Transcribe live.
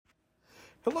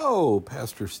Hello,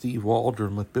 Pastor Steve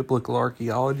Waldron with Biblical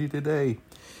Archaeology today.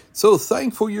 So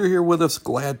thankful you're here with us.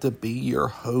 Glad to be your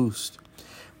host.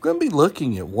 We're going to be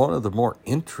looking at one of the more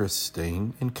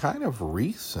interesting and kind of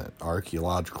recent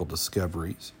archaeological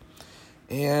discoveries.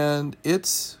 And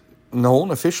it's known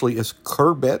officially as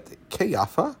Khirbet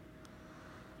Qeiyafa.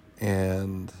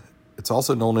 And it's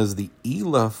also known as the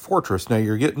Elah Fortress. Now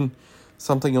you're getting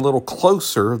something a little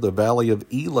closer. The Valley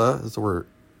of Elah is where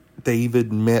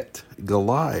David met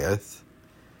Goliath.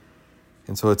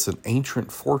 And so it's an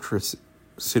ancient fortress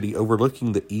city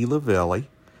overlooking the Elah Valley,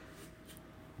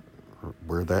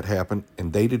 where that happened,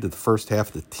 and dated to the first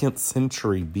half of the 10th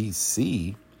century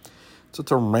BC. So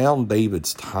it's around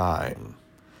David's time.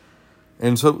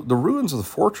 And so the ruins of the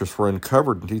fortress were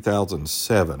uncovered in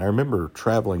 2007. I remember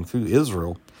traveling through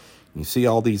Israel. You see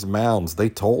all these mounds. They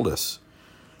told us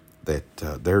that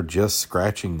they're just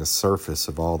scratching the surface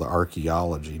of all the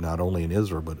archaeology, not only in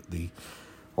Israel, but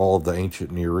all of the ancient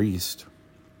Near East.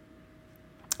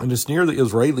 And it's near the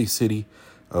Israeli city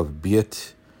of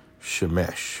Beit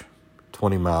Shemesh,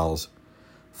 20 miles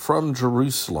from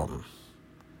Jerusalem.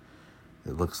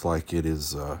 It looks like it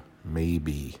is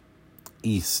maybe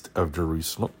east of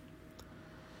Jerusalem.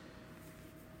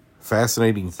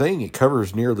 Fascinating thing, it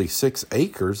covers nearly 6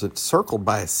 acres. It's circled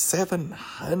by a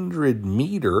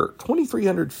 700-meter,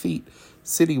 2,300 feet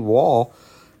city wall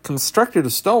constructed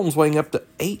of stones weighing up to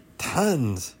 8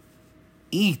 tons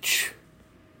each.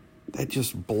 That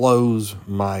just blows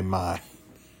my mind.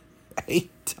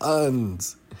 8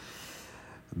 tons.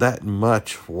 That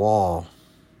much wall.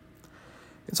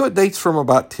 And so it dates from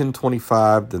about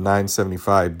 1025 to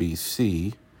 975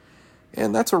 BC.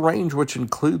 And that's a range which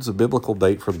includes a biblical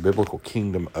date for the biblical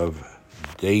kingdom of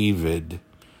David.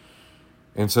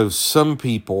 And so some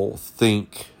people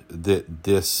think that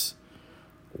this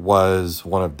was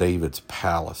one of David's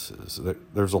palaces.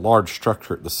 There's a large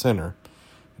structure at the center,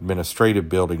 administrative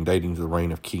building dating to the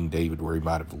reign of King David, where he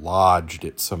might have lodged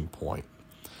at some point.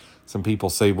 Some people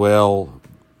say, well,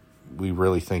 we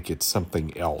really think it's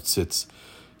something else. It's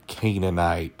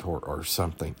Canaanite or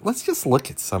something. Let's just look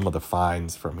at some of the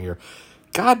finds from here.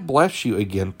 God bless you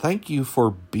again. Thank you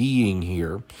for being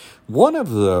here. One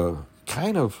of the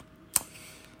I'd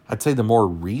say the more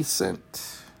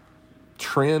recent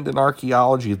trend in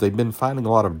archaeology is they've been finding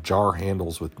a lot of jar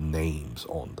handles with names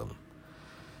on them.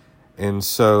 And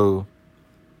so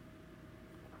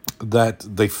that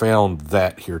they found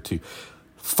that here too.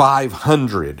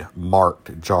 500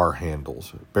 marked jar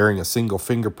handles bearing a single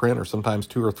fingerprint, or sometimes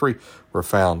 2 or 3, were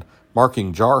found.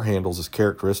 Marking jar handles is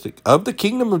characteristic of the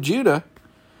kingdom of Judah,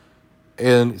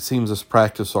 and it seems this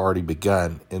practice already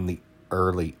begun in the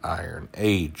early Iron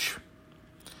Age.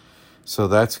 So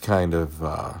that's kind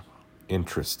of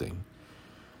interesting.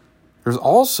 There's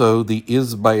also the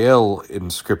Isbael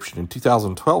inscription in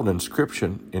 2012, an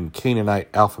inscription in Canaanite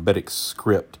alphabetic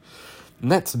script.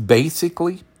 And that's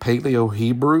basically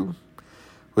Paleo-Hebrew.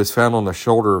 It was found on the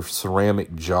shoulder of a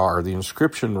ceramic jar. The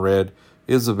inscription read,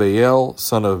 Isbael,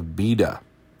 son of Beda.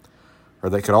 Or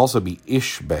that could also be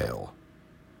Ishbaal,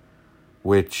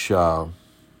 which one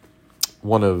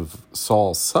of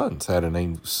Saul's sons had a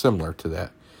name similar to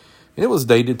that. And it was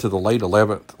dated to the late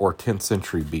 11th or 10th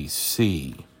century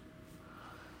BC.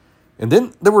 And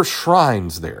then there were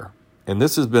shrines there. And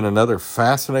this has been another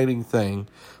fascinating thing,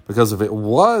 because if it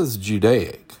was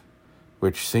Judaic,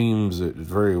 which seems it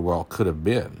very well could have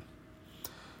been,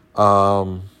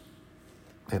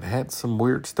 it had some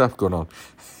weird stuff going on.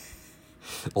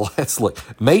 Let's look.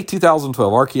 May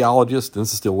 2012, archaeologists, and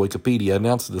this is still Wikipedia,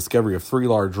 announced the discovery of 3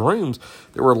 large rooms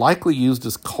that were likely used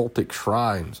as cultic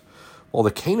shrines. While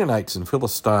the Canaanites and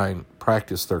Philistine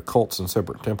practiced their cults in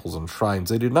separate temples and shrines,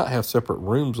 they did not have separate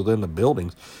rooms within the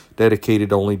buildings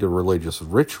dedicated only to religious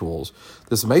rituals.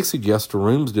 This may suggest the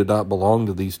rooms did not belong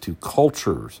to these two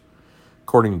cultures.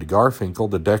 According to Garfinkel,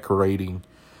 the decorating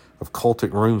of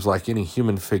cultic rooms like any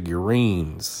human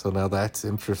figurines. So now that's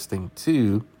interesting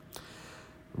too.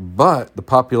 But the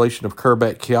population of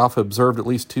Khirbet Qeiyafa observed at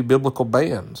least 2 biblical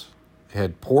bands. It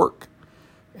had pork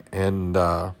and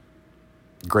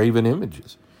graven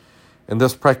images, and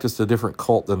thus practiced a different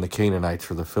cult than the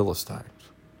Canaanites or the Philistines.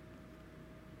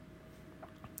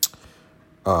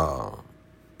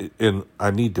 And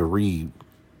I need to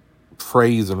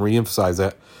rephrase and reemphasize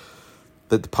that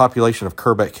the population of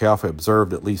Khirbet Qeiyafa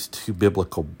observed at least 2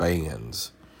 biblical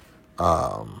bands.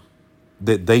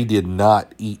 That they did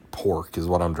not eat pork is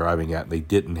what I'm driving at. They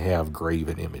didn't have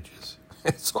graven images.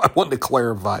 So I wanted to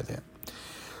clarify that.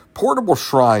 Portable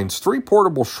shrines. 3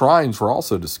 portable shrines were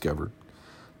also discovered.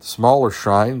 The smaller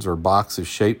shrines are boxes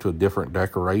shaped with different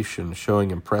decoration,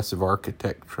 showing impressive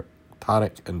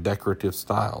architectonic and decorative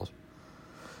styles.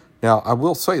 Now, I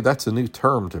will say that's a new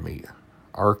term to me,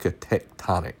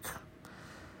 architectonic.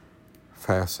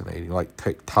 Fascinating, like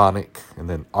tectonic, and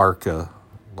then arca,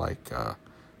 like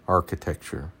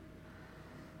architecture.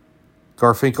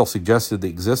 Garfinkel suggested the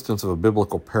existence of a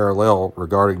biblical parallel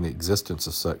regarding the existence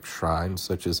of such shrines,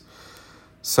 such as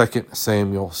 2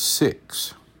 Samuel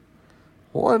 6.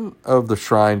 One of the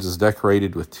shrines is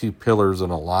decorated with 2 pillars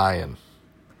and a lion.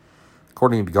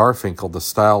 According to Garfinkel, the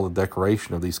style of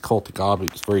decoration of these cultic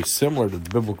objects is very similar to the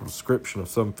biblical description of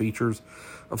some features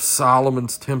of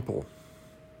Solomon's temple.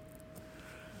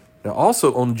 Now,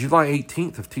 also on July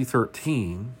 18th of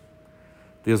 2013,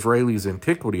 the Israelis'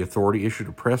 Antiquity Authority issued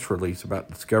a press release about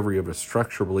the discovery of a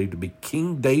structure believed to be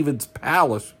King David's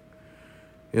palace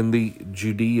in the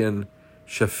Judean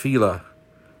Shephelah.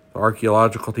 The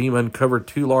archaeological team uncovered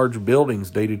 2 large buildings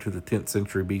dated to the 10th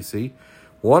century BC.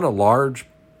 One, a large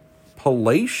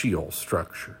palatial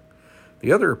structure.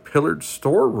 The other, a pillared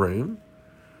storeroom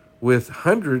with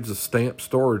hundreds of stamped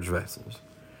storage vessels.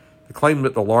 The claim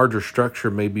that the larger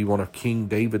structure may be one of King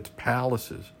David's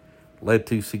palaces led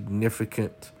to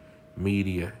significant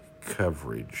media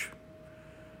coverage.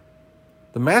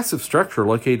 The massive structure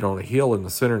located on a hill in the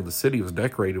center of the city was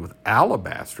decorated with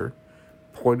alabaster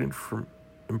imported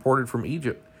from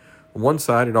Egypt. On one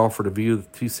side, it offered a view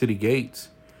of the 2 city gates,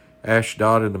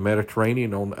 Ashdod in the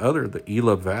Mediterranean, on the other, the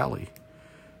Elah Valley.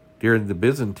 During the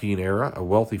Byzantine era, a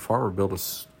wealthy farmer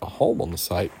built a home on the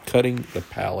site, cutting the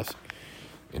palace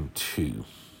in 2.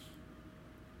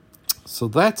 So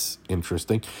that's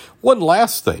interesting. One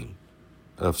last thing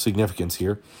of significance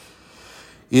here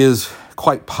is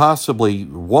quite possibly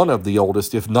one of the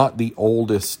oldest, if not the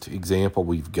oldest, example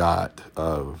we've got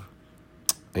of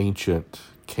ancient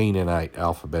Canaanite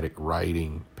alphabetic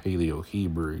writing,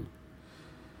 Paleo-Hebrew.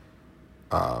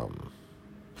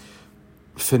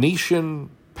 Phoenician,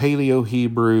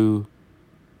 Paleo-Hebrew,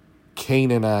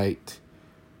 Canaanite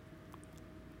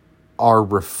are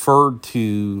referred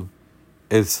to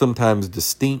as sometimes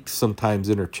distinct, sometimes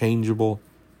interchangeable.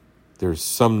 There's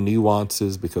some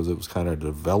nuances because it was kind of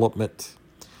development,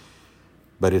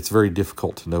 but it's very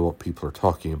difficult to know what people are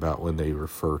talking about when they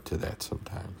refer to that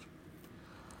sometimes.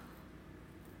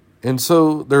 And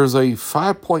so there's a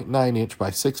 5.9 inch by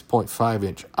 6.5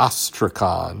 inch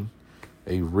astrakhan,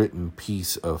 a written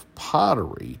piece of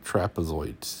pottery,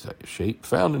 trapezoid shape,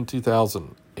 found in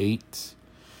 2008.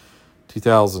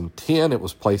 2010, it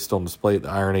was placed on display at the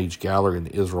Iron Age Gallery in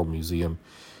the Israel Museum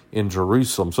in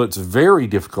Jerusalem. So it's very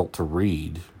difficult to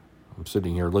read. I'm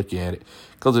sitting here looking at it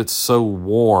because it's so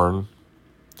worn.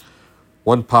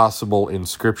 One possible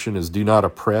inscription is, "Do not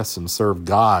oppress and serve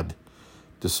God."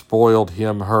 Despoiled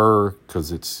him, her,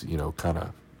 because it's, kind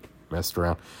of messed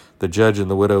around. The judge and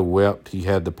the widow wept. He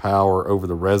had the power over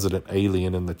the resident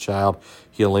alien and the child.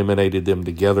 He eliminated them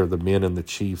together. The men and the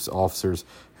chiefs, officers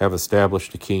have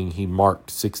established a king. He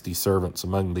marked 60 servants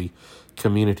among the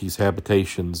community's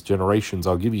habitations, generations.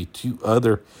 I'll give you 2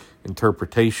 other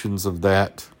interpretations of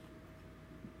that.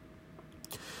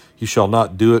 You shall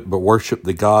not do it, but worship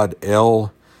the god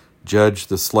El. Judge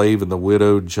the slave and the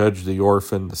widow, judge the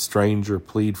orphan, the stranger,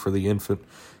 plead for the infant,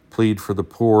 plead for the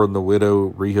poor and the widow,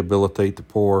 rehabilitate the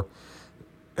poor.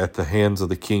 At the hands of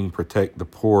the king, protect the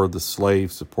poor, the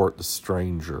slave, support the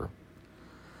stranger.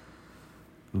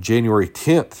 On January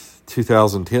 10th,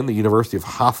 2010, the University of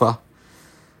Haifa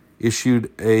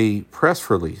issued a press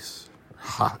release.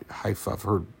 Haifa, I've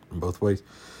heard in both ways,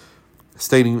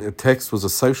 stating the text was a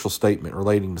social statement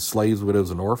relating to slaves,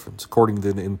 widows, and orphans. According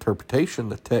to the interpretation,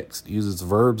 the text uses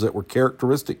verbs that were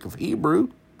characteristic of Hebrew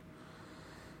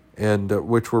and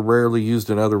which were rarely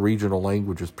used in other regional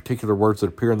languages. Particular words that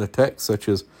appear in the text, such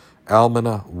as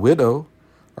almana, widow,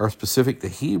 are specific to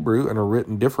Hebrew and are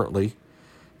written differently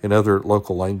in other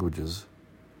local languages.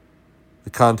 The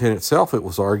content itself, it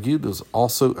was argued, was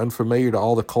also unfamiliar to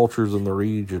all the cultures in the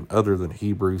region other than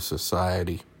Hebrew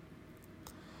society.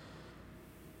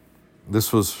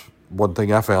 This was one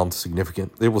thing I found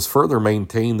significant. It was further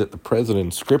maintained that the present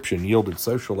inscription yielded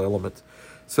social elements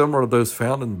similar to those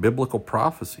found in biblical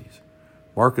prophecies,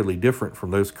 markedly different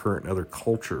from those current in other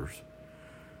cultures,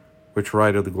 which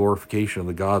write of the glorification of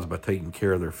the gods by taking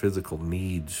care of their physical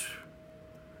needs.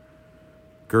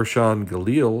 Gershon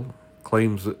Galil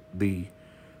claims that the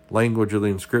language of the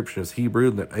inscription is Hebrew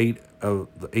and that 8 of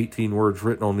the 18 words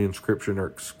written on the inscription are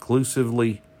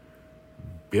exclusively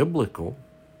biblical.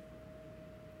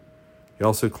 He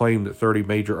also claimed that 30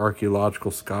 major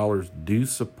archaeological scholars do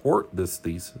support this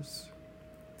thesis.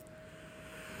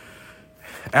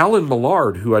 Alan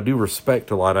Millard, who I do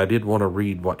respect a lot, I did want to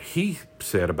read what he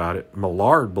said about it.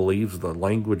 Millard believes the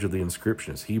language of the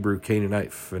inscription is Hebrew,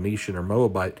 Canaanite, Phoenician, or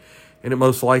Moabite, And it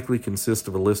most likely consists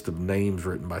of a list of names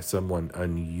written by someone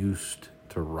unused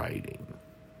to writing.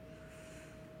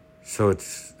 So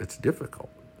it's difficult.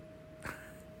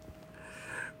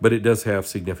 But it does have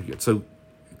significance. So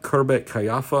Khebret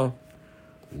Qeiyafa,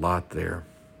 a lot there.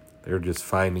 They're just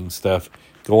finding stuff,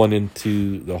 going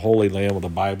into the Holy Land with a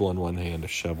Bible in one hand, a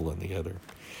shovel in the other.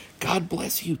 God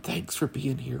bless you. Thanks for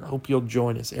being here. I hope you'll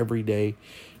join us every day.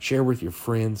 Share with your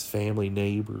friends, family,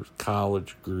 neighbors,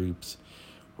 college groups.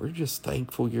 We're just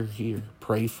thankful you're here.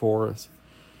 Pray for us.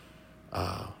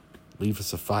 Leave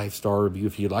us a 5-star review.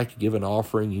 If you'd like to give an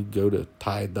offering, you go to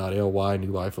tithe.ly,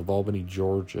 New Life of Albany,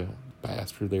 Georgia.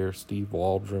 Pastor there, Steve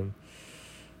Waldron.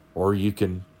 Or you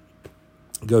can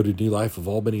go to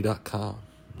newlifeofalbany.com.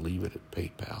 Leave it at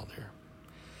PayPal there.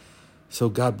 So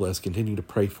God bless. Continue to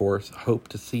pray for us. I hope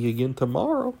to see you again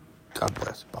tomorrow. God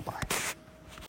bless. Bye-bye.